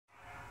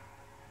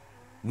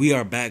We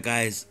are back,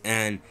 guys,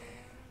 and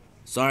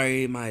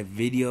sorry my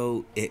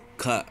video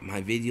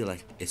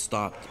like it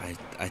stopped. I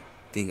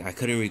think I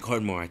couldn't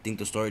record more. I think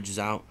the storage is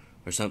out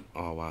or something.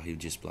 Oh wow, he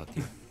just blocked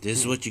you. This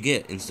is what you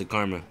get, instant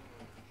karma.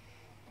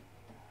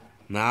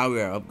 Now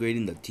we are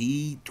upgrading the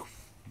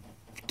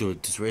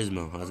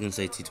Turismo. I was gonna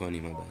say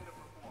T20, my bad.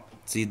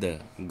 See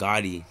the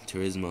Gotti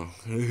Turismo.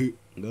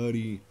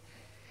 Gotti.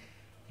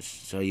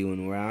 Show you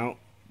when we're out.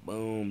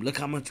 Boom. Look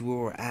how much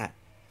we're at.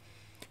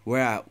 We're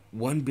at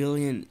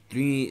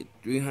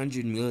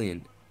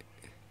 1,300,000,000,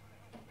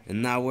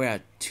 and now we're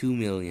at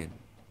 2,000,000.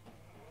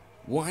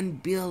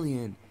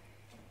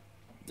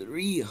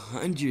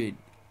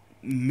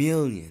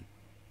 1,300,000,000.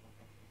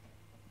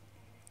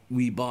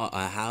 We bought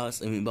a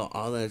house, and we bought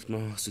all the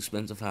most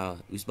expensive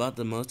house. We bought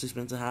the most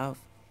expensive house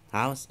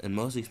and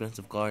most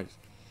expensive cars,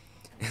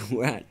 and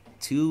we're at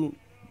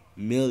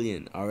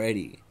 2,000,000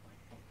 already.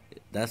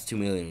 That's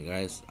 2,000,000,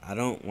 guys. I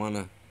don't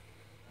wanna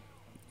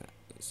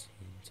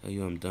tell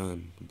you I'm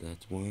done.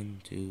 That's 1,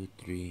 2,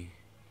 3,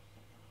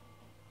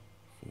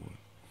 4,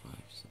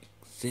 5,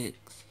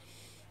 6.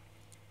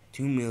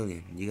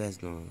 2,000,000. You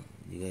guys know.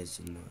 You guys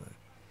should know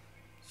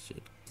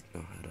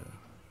how to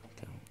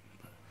count.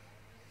 But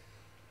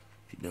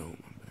if you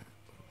don't, my bad.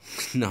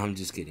 No, I'm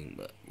just kidding.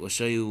 But we'll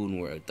show you when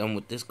we're done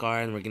with this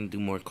car, and we're gonna do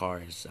more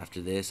cars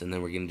after this, and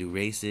then we're gonna do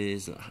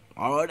races,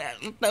 all that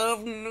stuff.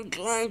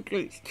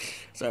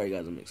 Sorry,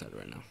 guys, I'm excited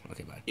right now.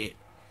 Okay, bye. Yeah.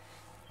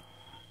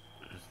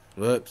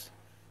 Whoops.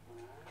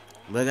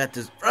 Look at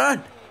this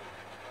front.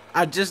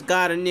 I just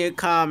got a new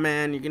car,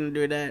 man. You gonna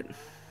do that?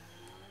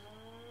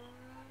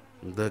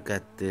 Look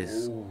at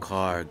this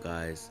car,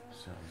 guys.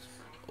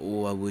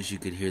 Oh, I wish you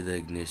could hear the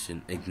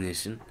ignition. I'm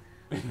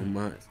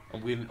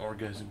getting an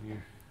orgasm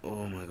here.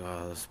 Oh my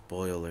god, the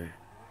spoiler.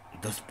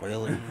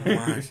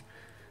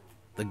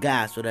 The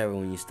gas, whatever,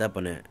 when you step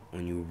on it,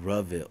 when you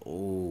rub it.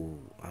 Oh,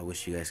 I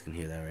wish you guys can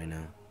hear that right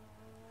now.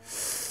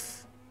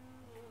 He's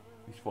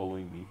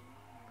following me.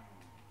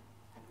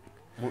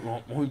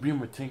 Want we bring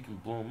my tank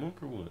and blow him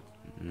up or what?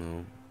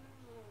 No.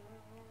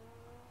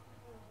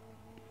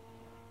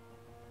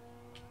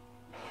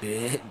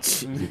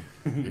 Bitch.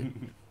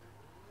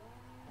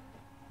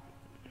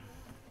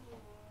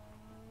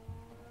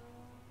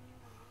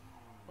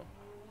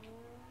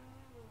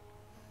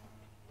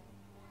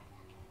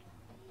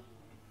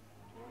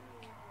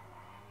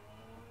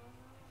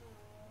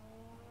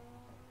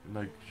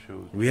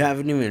 We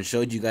haven't even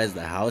showed you guys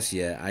the house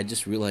yet. I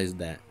just realized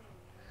that.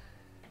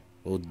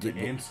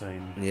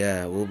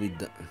 Yeah, we'll be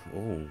done.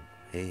 Oh,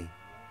 hey.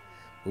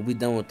 We'll be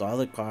done with all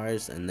the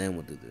cars, and then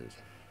we'll do this.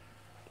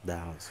 The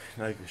house.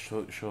 I can show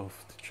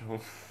off the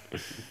show.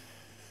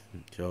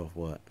 Show off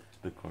what?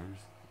 The cars.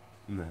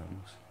 And the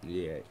house.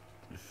 Yeah.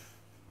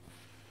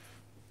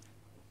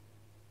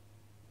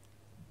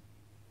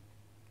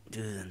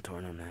 Do the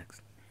Torno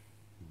next.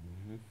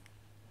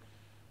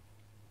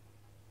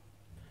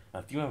 I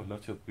think we have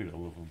enough to upgrade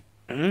all of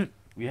them.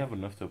 We have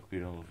enough to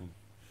upgrade all of them.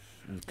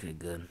 Okay,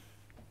 good.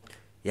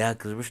 Yeah,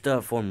 because we're still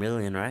at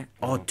 4,000,000, right?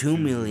 Oh,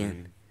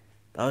 2,000,000.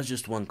 That was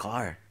just one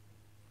car.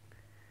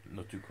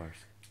 No, 2 cars.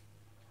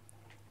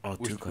 Oh,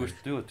 two cars. We're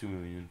still at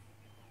 2,000,000.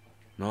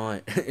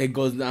 No, it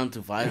goes down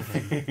to 5.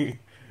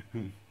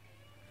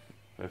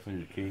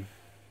 500K.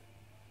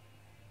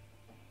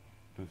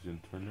 That's in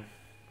Turner.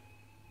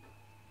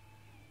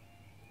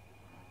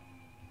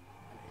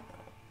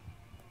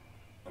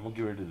 I'm gonna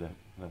get rid of that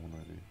one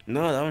right there.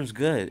 No, that one's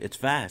good. It's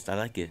fast. I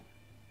like it.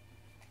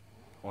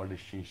 Or they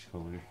changed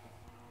color.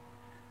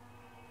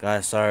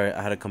 Guys, sorry,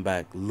 I had to come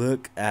back.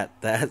 Look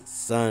at that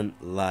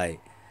sunlight.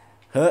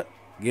 Huh?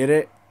 Get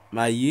it?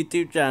 My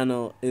YouTube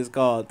channel is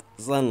called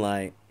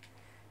Sunlight,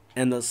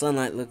 and the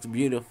sunlight looks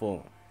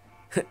beautiful.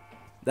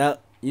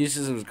 That you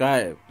should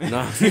subscribe. No,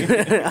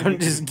 I'm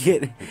just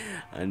kidding.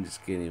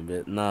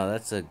 But no,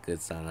 that's a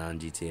good sunlight on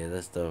GTA.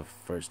 That's the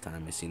first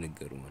time I've seen a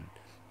good one.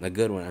 A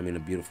good one. I mean, a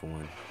beautiful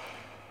one.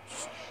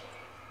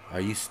 Are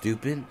you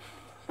stupid?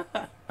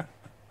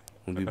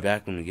 We'll be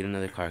back when we get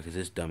another car, because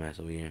this dumbass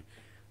over here.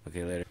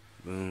 Okay, later.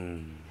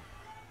 Boom.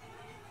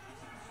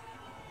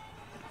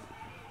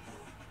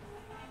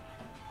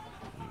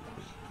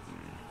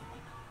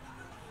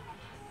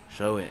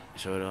 Show it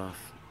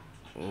off.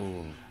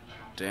 Oh,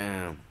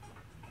 damn.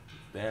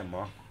 Damn,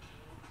 Ma.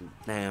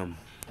 Damn.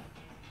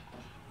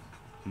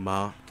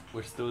 Ma.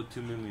 We're still at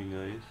 2,000,000,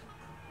 guys.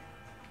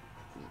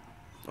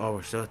 Oh,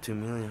 we're still at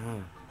 2,000,000,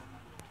 huh?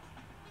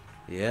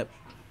 Yep.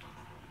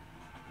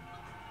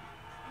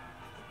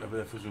 I bet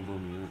that first gonna blow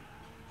me up.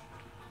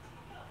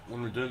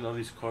 When we're done all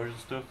these cars and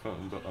stuff,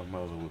 I'm out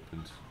of the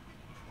weapons.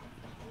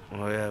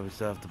 Oh yeah, we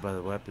still have to buy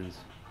the weapons.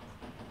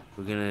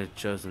 We're gonna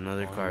choose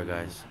another car,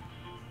 guys.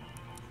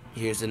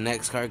 Here's the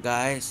next car,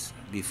 guys.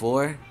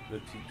 Before,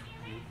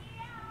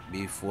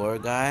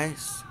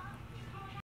 guys.